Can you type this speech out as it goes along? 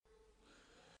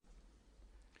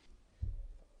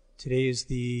Today is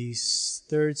the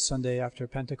third Sunday after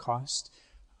Pentecost,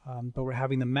 but we're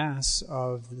having the Mass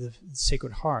of the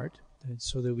Sacred Heart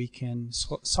so that we can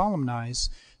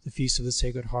solemnize the Feast of the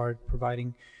Sacred Heart,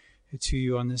 providing it to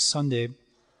you on this Sunday.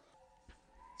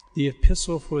 The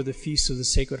epistle for the Feast of the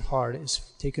Sacred Heart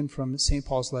is taken from St.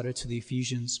 Paul's letter to the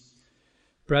Ephesians.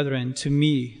 Brethren, to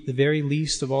me, the very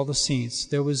least of all the saints,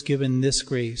 there was given this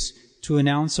grace, to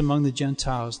announce among the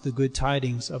Gentiles the good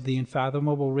tidings of the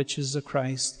unfathomable riches of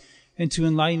Christ, and to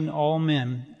enlighten all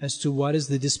men as to what is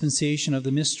the dispensation of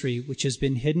the mystery which has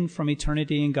been hidden from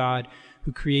eternity in God,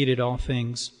 who created all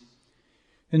things,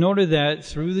 in order that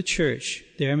through the church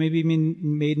there may be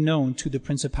made known to the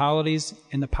principalities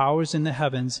and the powers in the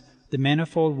heavens the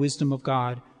manifold wisdom of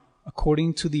God,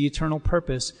 according to the eternal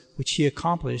purpose which he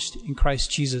accomplished in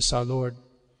Christ Jesus our Lord.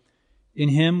 In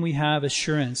him we have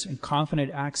assurance and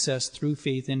confident access through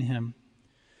faith in him.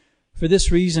 For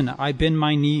this reason I bend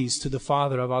my knees to the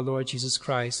Father of our Lord Jesus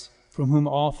Christ, from whom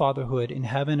all fatherhood in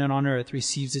heaven and on earth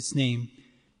receives its name,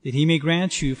 that he may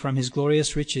grant you from his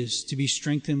glorious riches to be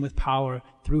strengthened with power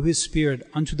through his Spirit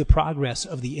unto the progress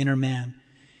of the inner man,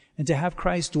 and to have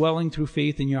Christ dwelling through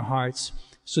faith in your hearts,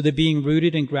 so that being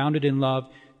rooted and grounded in love,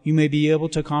 you may be able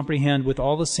to comprehend with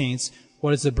all the saints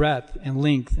what is the breadth and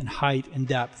length and height and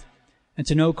depth, and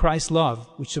to know Christ's love,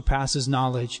 which surpasses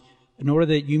knowledge, in order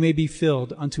that you may be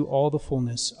filled unto all the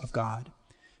fullness of God.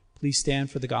 Please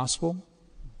stand for the Gospel.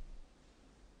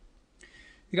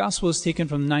 The Gospel is taken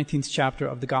from the 19th chapter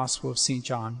of the Gospel of St.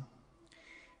 John.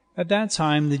 At that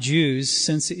time, the Jews,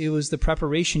 since it was the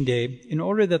preparation day, in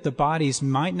order that the bodies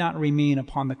might not remain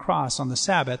upon the cross on the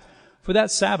Sabbath, for that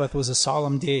Sabbath was a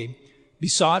solemn day,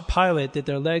 besought Pilate that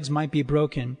their legs might be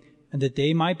broken, and that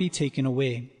they might be taken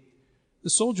away. The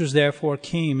soldiers therefore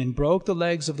came and broke the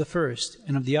legs of the first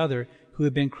and of the other who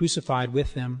had been crucified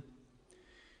with them.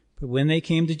 But when they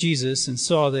came to Jesus and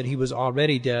saw that he was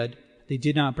already dead, they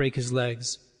did not break his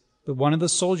legs. But one of the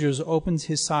soldiers opened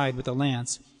his side with a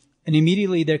lance, and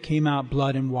immediately there came out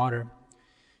blood and water.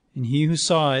 And he who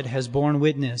saw it has borne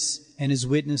witness, and his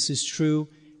witness is true,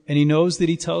 and he knows that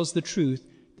he tells the truth,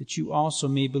 that you also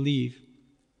may believe.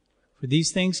 For these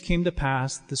things came to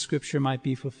pass that the scripture might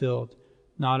be fulfilled.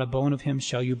 Not a bone of him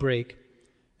shall you break.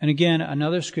 And again,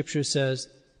 another scripture says,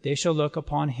 they shall look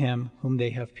upon him whom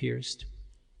they have pierced.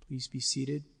 Please be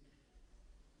seated.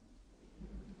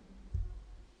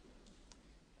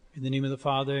 In the name of the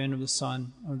Father, and of the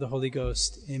Son, and of the Holy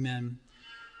Ghost. Amen.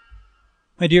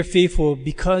 My dear faithful,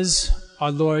 because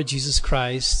our Lord Jesus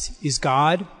Christ is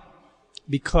God,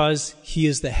 because he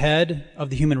is the head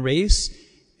of the human race,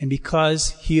 and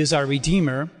because he is our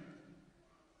Redeemer,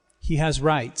 he has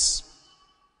rights.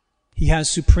 He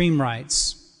has supreme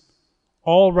rights.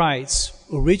 All rights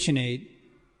originate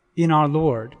in our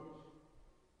Lord.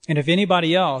 And if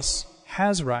anybody else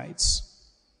has rights,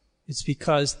 it's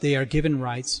because they are given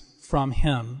rights from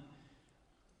him.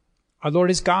 Our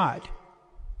Lord is God.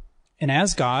 And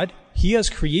as God, he has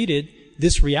created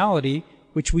this reality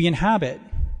which we inhabit.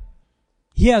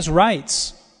 He has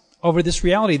rights over this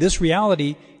reality. This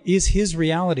reality is his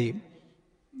reality.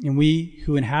 And we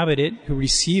who inhabit it, who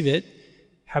receive it,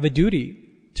 have a duty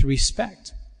to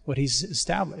respect what he's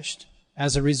established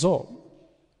as a result.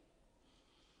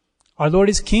 Our Lord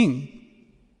is King.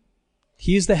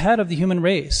 He is the head of the human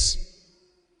race.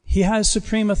 He has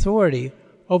supreme authority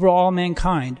over all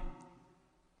mankind.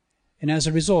 And as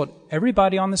a result,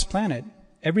 everybody on this planet,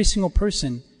 every single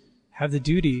person, have the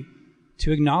duty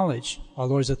to acknowledge our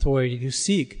Lord's authority, to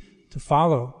seek, to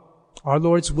follow our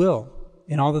Lord's will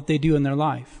in all that they do in their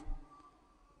life.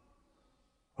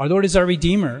 Our Lord is our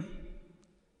Redeemer.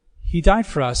 He died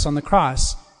for us on the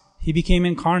cross. He became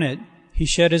incarnate. He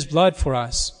shed his blood for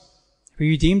us. He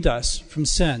redeemed us from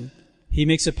sin. He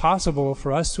makes it possible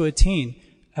for us to attain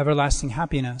everlasting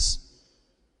happiness.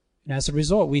 And as a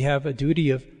result, we have a duty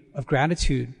of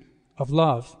gratitude, of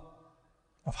love,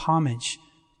 of homage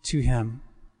to him.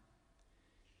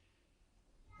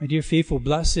 My dear faithful,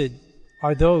 blessed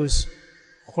are those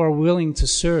who are willing to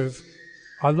serve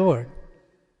our Lord.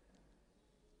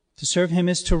 To serve him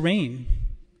is to reign.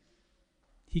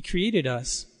 He created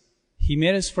us. He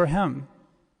made us for him.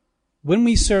 When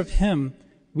we serve him,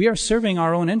 we are serving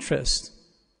our own interest.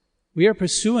 We are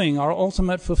pursuing our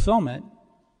ultimate fulfillment.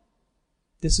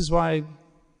 This is why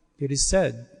it is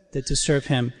said that to serve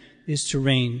him is to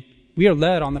reign. We are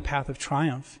led on the path of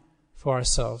triumph for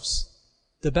ourselves,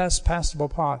 the best passable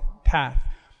path,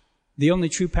 the only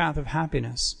true path of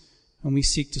happiness when we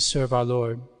seek to serve our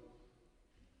Lord.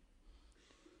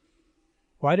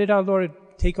 Why did our Lord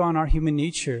take on our human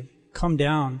nature, come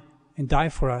down and die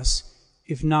for us,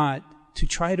 if not to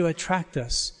try to attract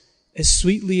us as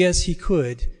sweetly as he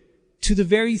could to the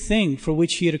very thing for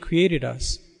which He had created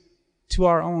us, to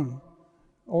our own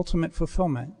ultimate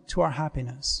fulfillment, to our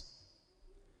happiness.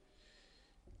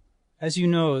 As you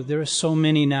know, there are so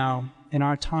many now in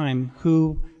our time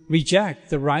who reject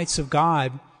the rights of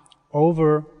God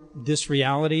over this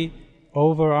reality,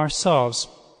 over ourselves,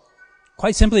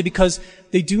 quite simply because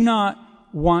they do not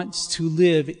want to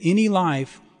live any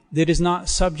life that is not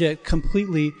subject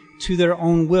completely to their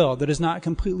own will, that is not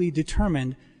completely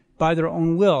determined by their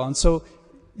own will. And so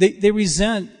they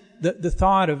resent the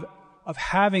thought of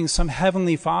having some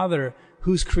heavenly Father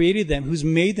who's created them, who's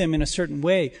made them in a certain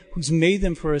way, who's made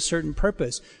them for a certain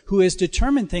purpose, who has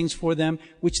determined things for them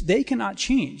which they cannot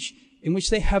change, in which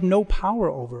they have no power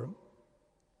over.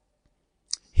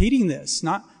 Hating this,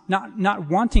 not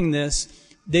wanting this,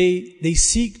 they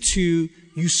seek to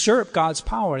usurp God's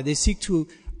power. They seek to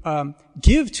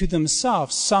give to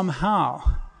themselves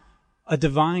somehow a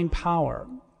divine power.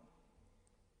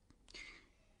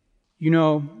 You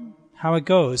know how it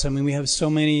goes. I mean, we have so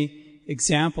many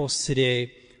examples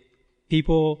today.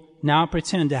 People now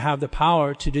pretend to have the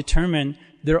power to determine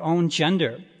their own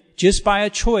gender just by a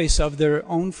choice of their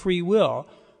own free will.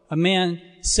 A man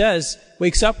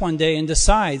wakes up one day and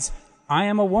decides, I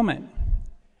am a woman.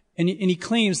 And he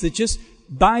claims that just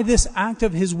by this act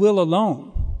of his will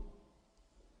alone,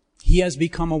 he has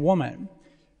become a woman.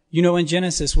 You know, in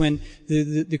Genesis, when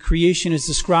the creation is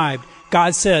described,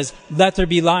 God says, let there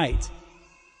be light.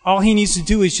 All he needs to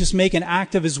do is just make an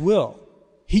act of his will.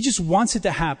 He just wants it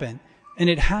to happen, and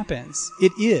it happens.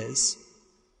 It is.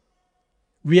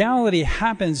 Reality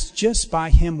happens just by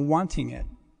him wanting it.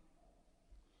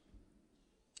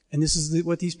 And this is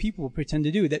what these people pretend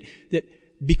to do, that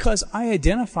because I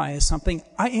identify as something,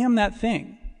 I am that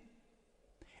thing.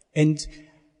 And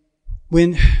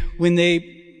when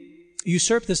they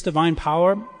usurp this divine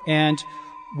power and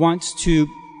want to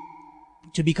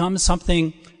become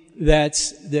something that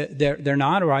they're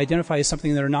not, or identify as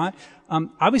something they're not,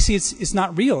 obviously it's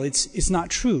not real. It's not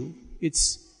true.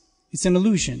 It's an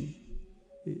illusion,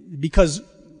 because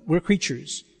we're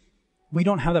creatures. We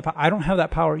don't have that power. I don't have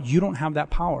that power. You don't have that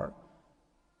power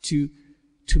to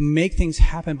make things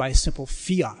happen by a simple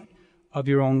fiat of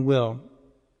your own will.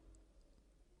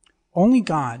 Only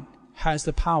God has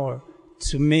the power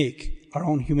to make our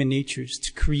own human natures,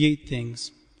 to create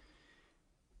things.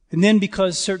 And then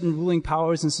because certain ruling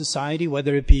powers in society,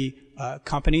 whether it be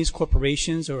companies,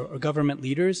 corporations, or government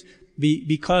leaders,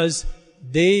 because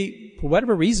they, for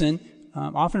whatever reason,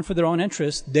 often for their own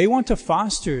interest, they want to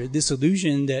foster this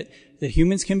illusion that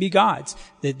humans can be gods,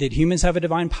 that humans have a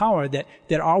divine power, that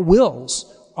our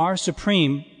wills are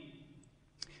supreme.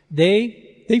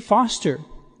 They foster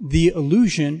the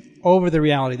illusion over the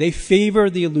reality. They favor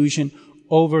the illusion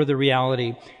over the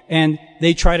reality. And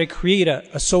they try to create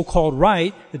a so-called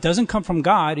right that doesn't come from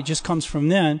God, it just comes from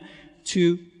them,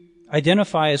 to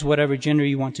identify as whatever gender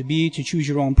you want to be, to choose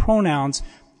your own pronouns,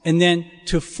 and then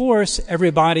to force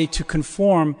everybody to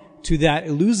conform to that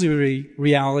illusory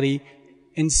reality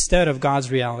instead of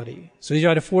God's reality. So they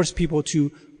try to force people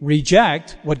to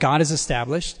reject what God has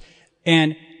established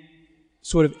and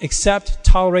sort of accept,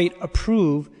 tolerate,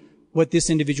 approve what this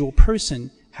individual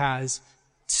person has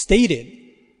stated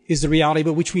is the reality,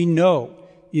 but which we know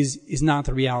is not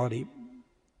the reality.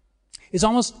 It's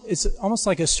almost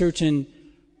like a certain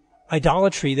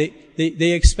idolatry.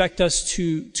 They expect us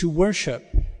to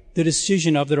worship the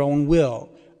decision of their own will,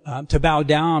 to bow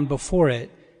down before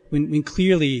it, when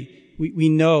clearly we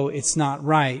know it's not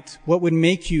right. What would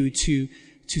make you to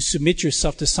submit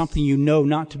yourself to something you know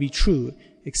not to be true,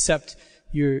 except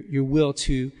your will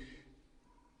to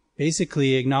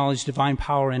basically acknowledge divine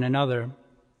power in another?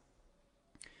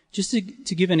 Just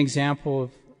to give an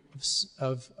example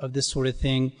of this sort of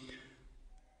thing,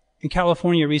 in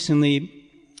California recently,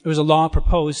 there was a law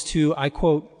proposed to, I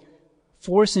quote,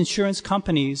 force insurance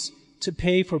companies to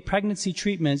pay for pregnancy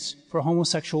treatments for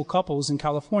homosexual couples in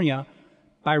California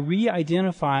by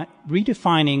redefining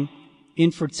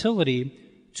infertility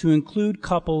to include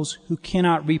couples who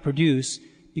cannot reproduce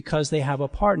because they have a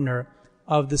partner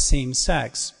of the same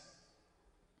sex.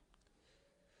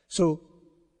 So,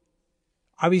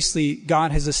 obviously,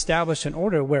 God has established an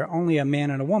order where only a man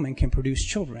and a woman can produce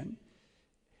children.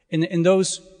 And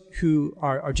those who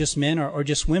are just men or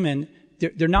just women,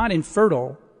 they're not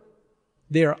infertile,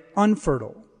 they're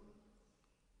unfertile.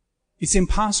 It's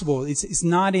impossible. It's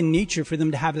not in nature for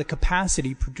them to have the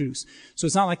capacity to produce. So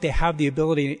it's not like they have the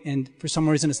ability and for some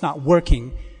reason it's not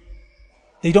working.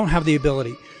 They don't have the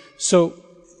ability. So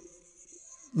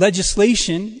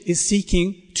legislation is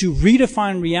seeking to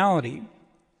redefine reality,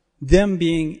 them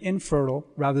being infertile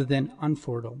rather than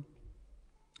unfertile.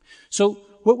 So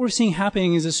what we're seeing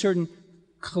happening is a certain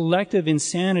collective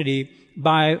insanity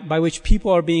by which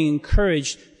people are being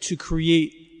encouraged to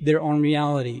create their own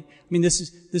reality. I mean, this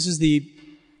is the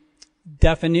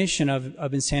definition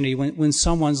of insanity, when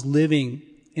someone's living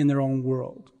in their own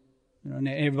world. You know, and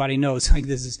everybody knows, like,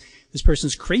 this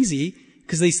person's crazy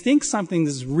because they think something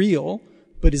is real,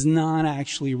 but is not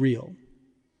actually real.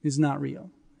 It's not real.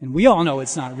 And we all know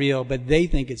it's not real, but they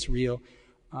think it's real.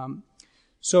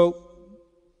 So,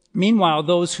 meanwhile,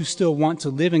 those who still want to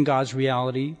live in God's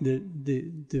reality,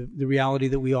 the reality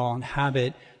that we all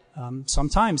inhabit,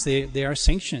 sometimes they are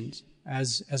sanctioned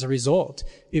as a result.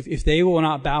 If they will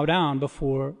not bow down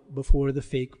before the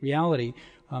fake reality,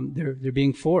 they're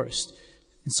being forced.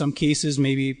 In some cases,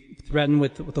 maybe threatened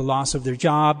with the loss of their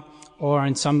job, or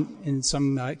in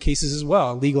some cases as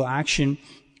well, legal action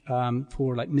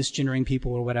for like misgendering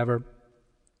people or whatever.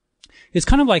 It's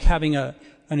kind of like having an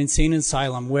insane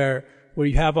asylum where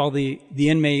you have all the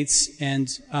inmates and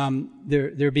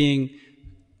they're being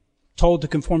told to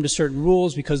conform to certain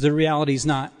rules because their reality is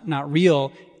not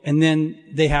real, and then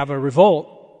they have a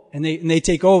revolt and they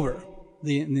take over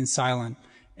the asylum.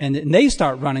 And they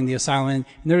start running the asylum,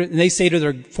 and they say to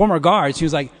their former guards, he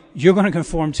was like, you're going to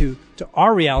conform to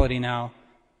our reality now,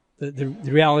 the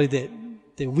reality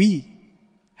that we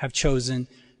have chosen,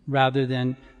 rather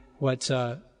than what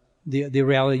the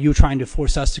reality you're trying to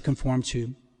force us to conform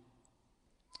to.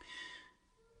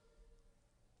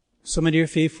 So, my dear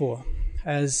faithful,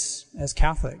 as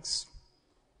Catholics,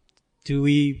 do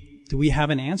we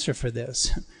have an answer for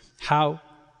this? How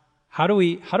do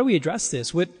we address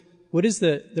this? What is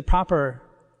the proper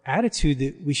attitude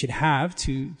that we should have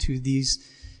to these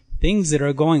things that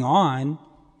are going on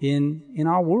in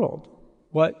our world?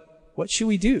 What should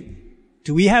we do?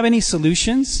 Do we have any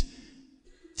solutions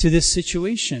to this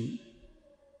situation?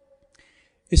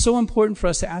 It's so important for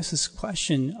us to ask this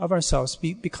question of ourselves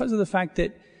because of the fact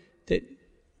that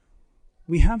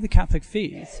we have the Catholic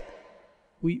faith.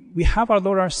 We have our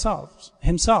Lord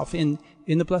Himself in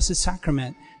the Blessed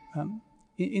Sacrament.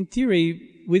 In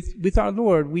theory, with our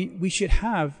Lord, we should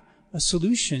have a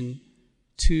solution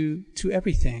to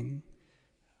everything.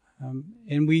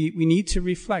 And we need to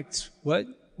reflect what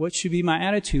should be my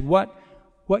attitude?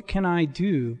 What can I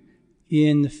do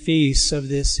in the face of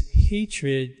this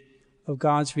hatred of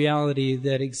God's reality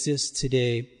that exists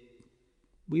today?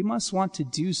 We must want to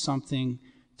do something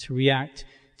to react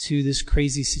to this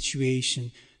crazy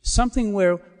situation. Something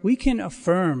where we can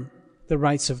affirm the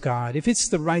rights of God. If it's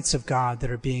the rights of God that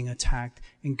are being attacked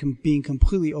and being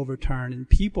completely overturned, and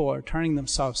people are turning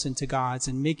themselves into gods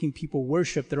and making people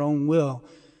worship their own will,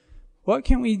 what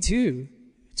can we do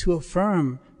to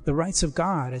affirm the rights of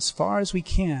God as far as we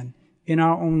can in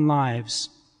our own lives?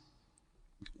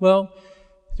 Well,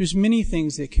 there's many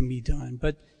things that can be done,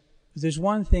 but there's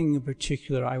one thing in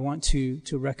particular I want to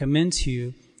recommend to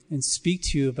you and speak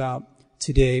to you about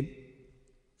today,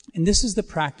 and this is the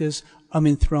practice of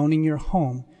enthroning your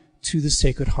home to the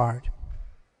Sacred Heart,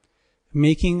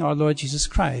 making our Lord Jesus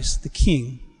Christ the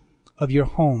King of your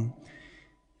home.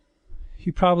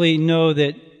 You probably know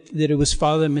that it was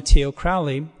Father Mateo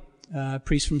Crowley, a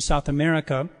priest from South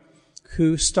America,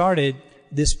 who started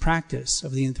this practice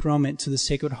of the enthronement to the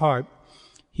Sacred Heart.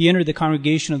 He entered the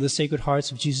congregation of the Sacred Hearts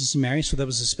of Jesus and Mary, so that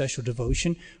was a special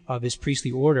devotion of his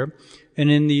priestly order. And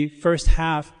in the first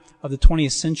half of the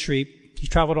 20th century, he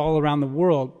traveled all around the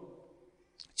world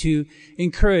to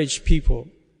encourage people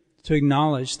to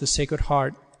acknowledge the Sacred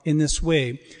Heart in this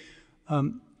way.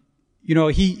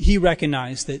 He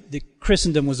recognized that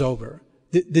Christendom was over.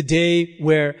 The day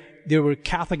where there were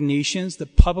Catholic nations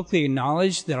that publicly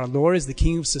acknowledged that our Lord is the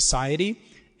King of society,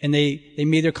 and they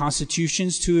made their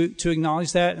constitutions to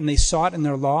acknowledge that, and they sought in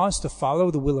their laws to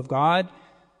follow the will of God,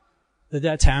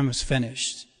 that time was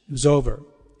finished. It was over.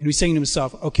 And he was saying to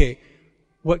himself, okay,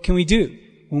 what can we do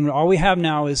when all we have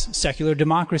now is secular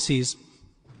democracies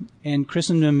and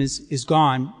Christendom is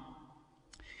gone?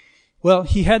 Well,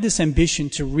 he had this ambition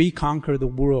to reconquer the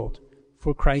world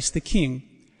for Christ the King.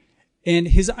 And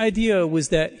his idea was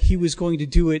that he was going to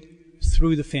do it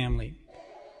through the family.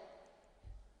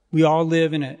 We all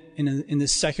live in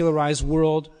this secularized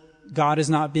world. God is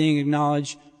not being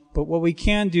acknowledged. But what we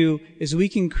can do is we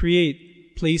can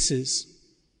create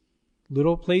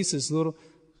little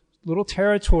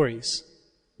territories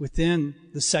within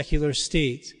the secular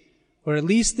state. Or at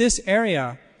least this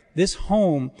area, this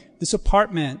home, this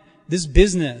apartment, this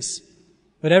business,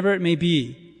 whatever it may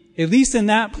be, at least in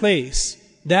that place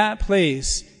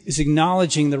is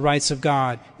acknowledging the rights of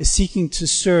God, is seeking to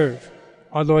serve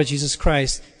our Lord Jesus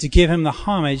Christ, to give Him the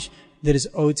homage that is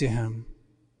owed to Him.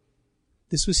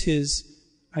 This was his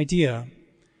idea.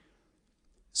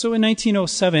 So in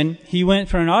 1907, he went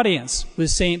for an audience with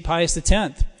St. Pius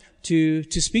X to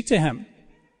speak to him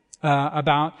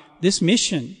about this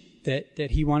mission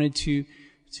that he wanted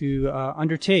to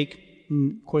undertake.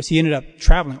 And of course, he ended up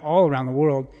traveling all around the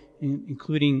world,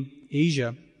 including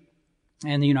Asia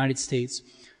and the United States.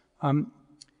 And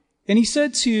he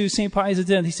said to St. Pius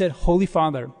X, he said, "Holy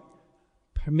Father,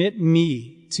 permit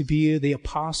me to be the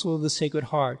apostle of the Sacred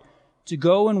Heart, to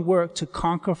go and work to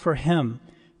conquer for him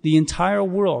the entire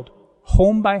world,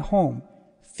 home by home,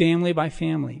 family by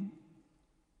family."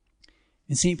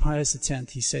 And St. Pius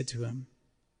X, he said to him,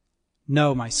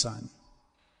 "No, my son.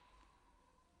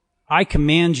 I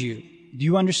command you. Do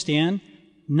you understand?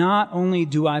 Not only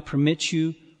do I permit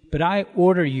you, but I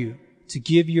order you to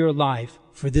give your life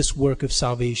for this work of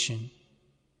salvation.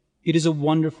 It is a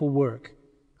wonderful work.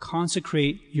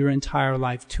 Consecrate your entire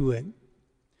life to it."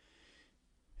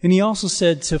 And he also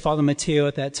said to Father Matteo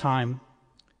at that time,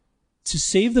 "To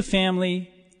save the family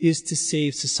is to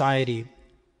save society.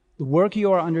 The work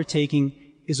you are undertaking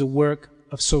is a work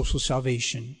of social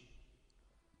salvation."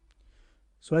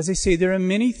 So as I say, there are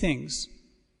many things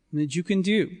that you can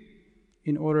do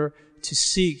in order to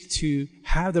seek to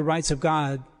have the rights of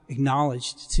God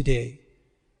acknowledged today.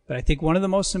 But I think one of the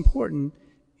most important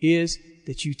is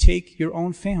that you take your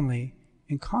own family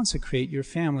and consecrate your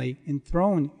family,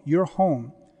 enthrone your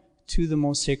home to the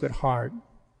most Sacred Heart.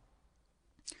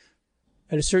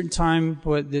 At a certain time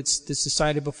that's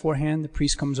decided beforehand, the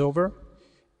priest comes over,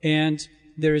 and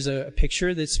there is a picture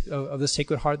of the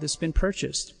Sacred Heart that's been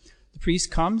purchased. The priest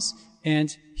comes,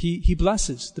 and he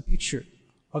blesses the picture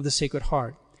of the Sacred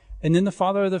Heart. And then the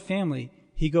father of the family,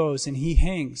 he goes and he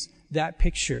hangs that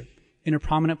picture in a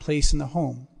prominent place in the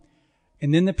home.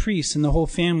 And then the priest and the whole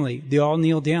family, they all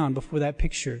kneel down before that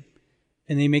picture,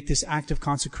 and they make this act of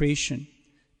consecration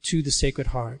to the Sacred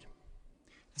Heart.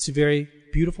 It's a very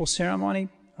beautiful ceremony.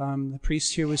 The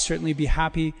priest here would certainly be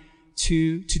happy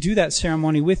to do that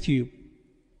ceremony with you.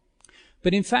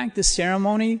 But in fact, the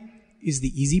ceremony is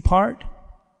the easy part.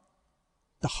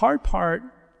 The hard part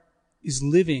is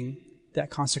living that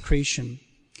consecration.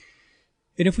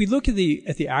 And if we look at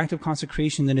the act of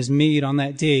consecration that is made on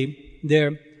that day,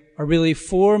 there are really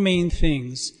four main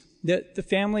things that the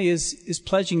family is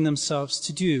pledging themselves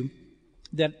to do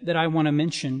that I want to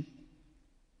mention.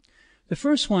 The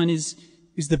first one is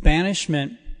the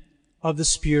banishment of the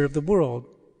spirit of the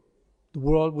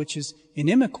world which is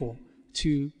inimical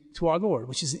to our Lord,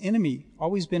 which is an enemy,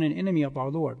 always been an enemy of our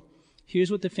Lord.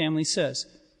 Here's what the family says: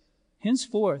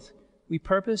 "Henceforth we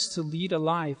purpose to lead a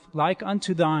life like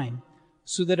unto thine,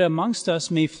 so that amongst us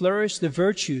may flourish the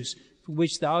virtues for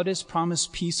which thou didst promise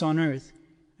peace on earth.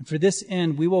 And for this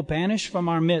end we will banish from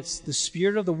our midst the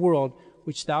spirit of the world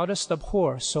which thou dost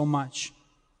abhor so much."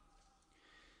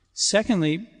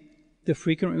 Secondly, the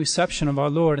frequent reception of our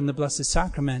Lord in the Blessed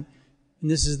Sacrament. And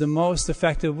this is the most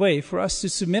effective way for us to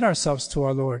submit ourselves to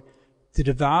our Lord, the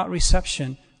devout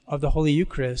reception of the Holy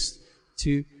Eucharist,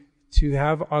 to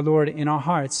have our Lord in our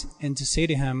hearts and to say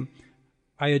to him,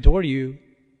 "I adore you.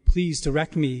 Please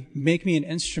direct me. Make me an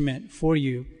instrument for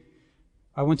you.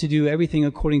 I want to do everything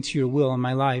according to your will in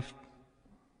my life."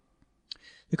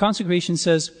 The consecration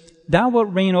says, "Thou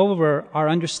wilt reign over our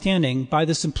understanding by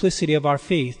the simplicity of our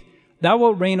faith. Thou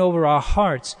wilt reign over our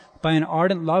hearts by an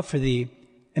ardent love for thee.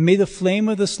 And may the flame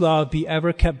of this love be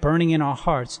ever kept burning in our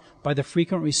hearts by the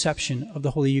frequent reception of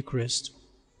the Holy Eucharist."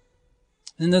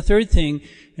 And the third thing,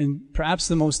 and perhaps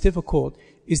the most difficult,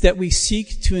 is that we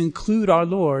seek to include our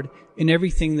Lord in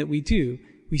everything that we do.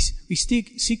 We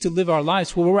seek to live our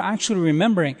lives where we're actually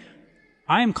remembering,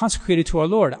 I am consecrated to our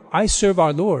Lord. I serve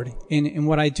our Lord in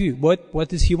what I do. What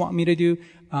does he want me to do?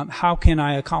 How can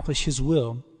I accomplish his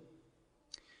will?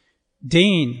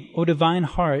 Deign, O divine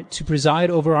heart, to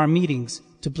preside over our meetings,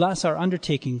 to bless our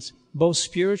undertakings, both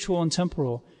spiritual and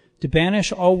temporal, to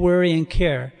banish all worry and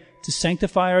care, to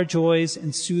sanctify our joys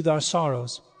and soothe our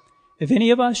sorrows. If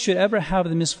any of us should ever have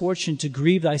the misfortune to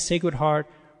grieve thy Sacred Heart,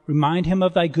 remind him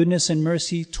of thy goodness and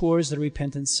mercy towards the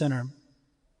repentant sinner.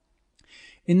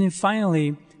 And then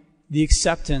finally, the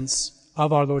acceptance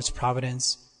of our Lord's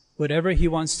providence. Whatever he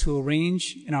wants to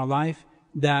arrange in our life,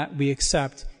 that we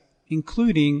accept,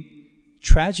 including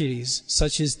tragedies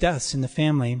such as deaths in the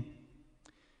family.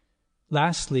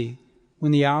 Lastly,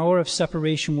 when the hour of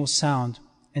separation will sound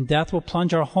and death will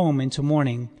plunge our home into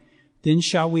mourning, then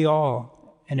shall we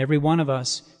all, and every one of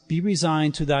us, be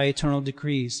resigned to thy eternal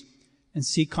decrees, and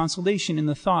seek consolation in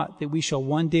the thought that we shall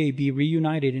one day be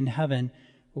reunited in heaven,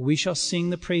 where we shall sing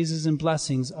the praises and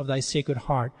blessings of thy Sacred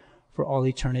Heart for all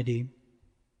eternity.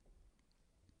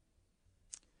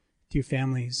 Dear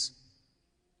families,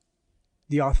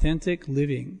 the authentic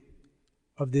living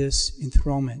of this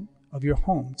enthronement of your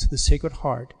home to the Sacred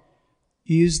Heart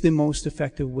is the most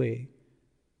effective way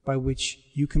by which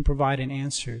you can provide an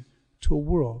answer to a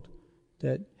world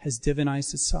that has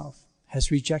divinized itself,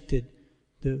 has rejected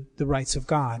the rights of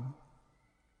God.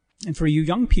 And for you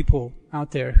young people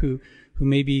out there who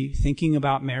may be thinking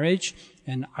about marriage,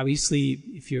 and obviously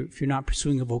if you're not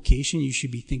pursuing a vocation, you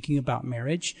should be thinking about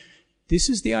marriage. This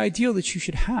is the ideal that you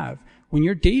should have when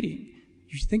you're dating.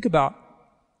 You should think about,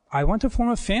 I want to form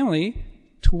a family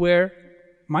to where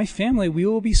my family, we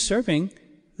will be serving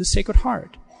the Sacred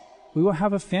Heart. We will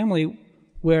have a family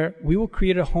where we will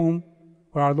create a home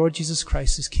where our Lord Jesus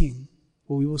Christ is King,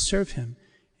 where we will serve Him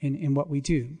in what we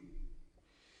do.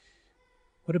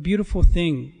 What a beautiful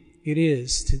thing it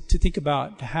is to think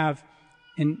about, to have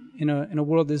in a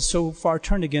world that is so far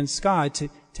turned against God, to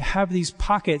have these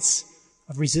pockets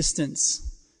of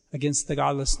resistance against the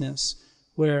godlessness,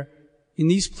 where in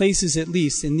these places, at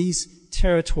least, in these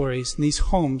territories, in these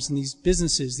homes, in these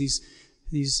businesses,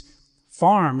 these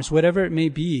farms, whatever it may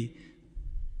be,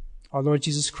 our Lord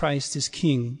Jesus Christ is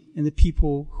King, and the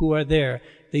people who are there,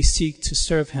 they seek to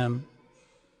serve Him.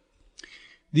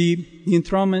 The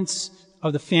enthronements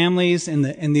of the families and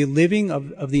the living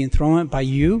of the enthronement by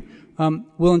you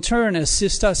will in turn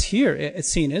assist us here at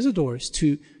St. Isidore's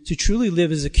to truly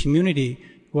live as a community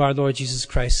where our Lord Jesus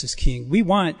Christ is King. We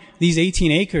want these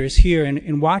 18 acres here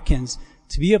in Watkins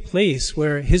to be a place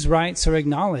where His rights are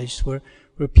acknowledged, where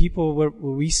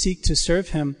we seek to serve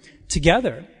Him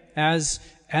together as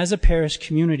a parish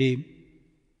community.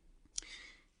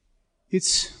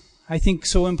 It's, I think,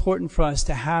 so important for us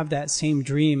to have that same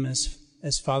dream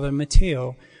as Father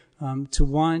Matteo, to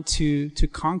want to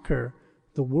conquer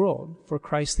the world for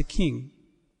Christ the King.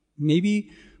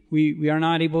 Maybe we are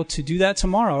not able to do that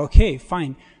tomorrow. Okay,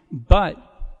 fine. But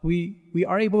we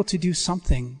are able to do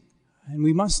something, and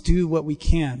we must do what we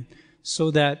can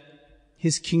so that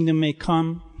His kingdom may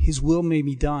come, His will may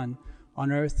be done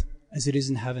on earth as it is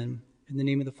in heaven. In the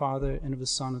name of the Father, and of the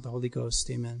Son, and of the Holy Ghost.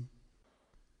 Amen.